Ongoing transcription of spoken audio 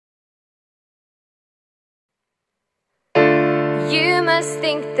must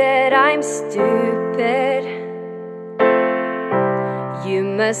think that I'm stupid. You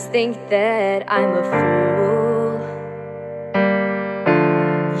must think that I'm a fool.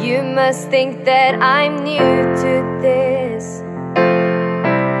 You must think that I'm new to this,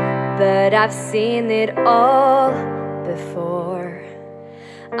 but I've seen it all before.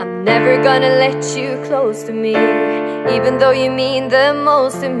 I'm never gonna let you close to me, even though you mean the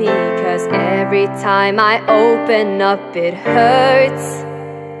most to me. 'Cause every time I open up it hurts.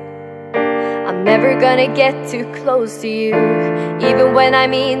 I'm never gonna get too close to you, even when I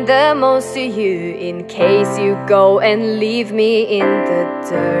mean the most to you, in case you go and leave me in the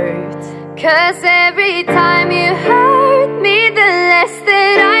dirt. 'Cause every time you hurt me, the less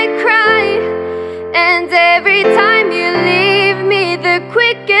that I cry. And every time you leave me, the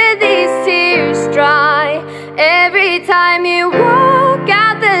quicker these tears dry. Every time you walk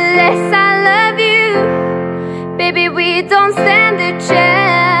out, the less I love you. Baby, we don't stand a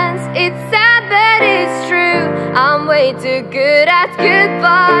chance. It's sad, but it's true. I'm way too good at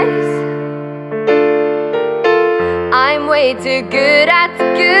goodbyes. I'm way too good at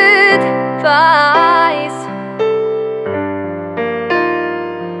goodbyes.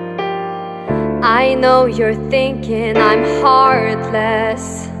 I know you're thinking I'm heartless.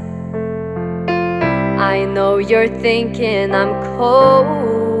 I know you're thinking I'm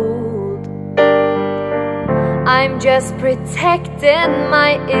cold. I'm just protecting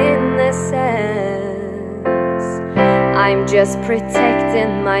my innocence. I'm just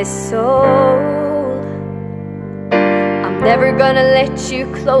protecting my soul. I'm never gonna let you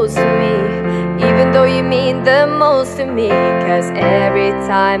close to me, even though you mean the most to me. 'Cause every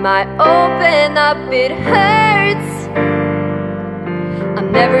time I open up it hurts. I'm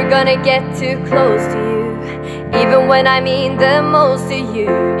never gonna get too close to you, even when I mean the most to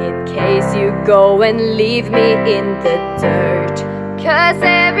you, in case you go and leave me in the dirt. 'Cause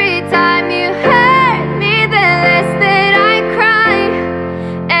every time you hurt me, the less that I cry.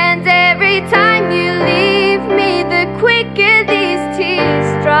 And every time you leave me, the quicker these tears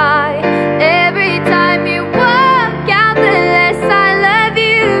dry. Every time you walk out, the less I love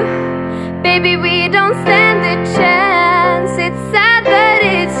you. Baby, we don't stand a chance. It's sad, but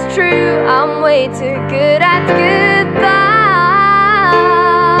it's true. I'm way too good at goodbyes.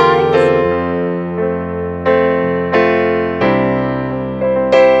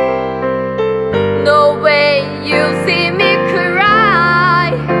 No way you'll see me cry.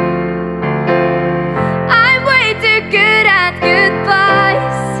 I'm way too good at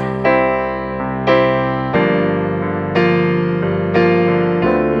goodbyes.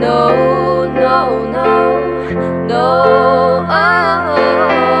 No, no, no, no.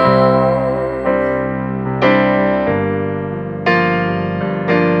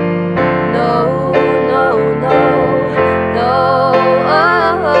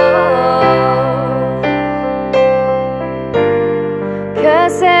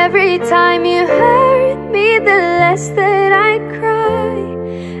 Every time you hurt me, the less that I cry.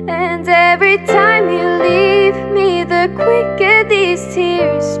 And every time you leave me, the quicker these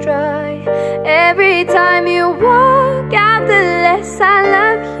tears dry. Every time you walk out, the less I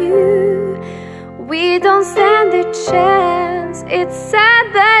love you. We don't stand a chance. It's sad,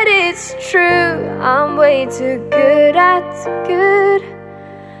 but it's true. I'm way too good at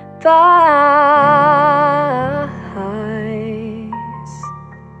goodbye.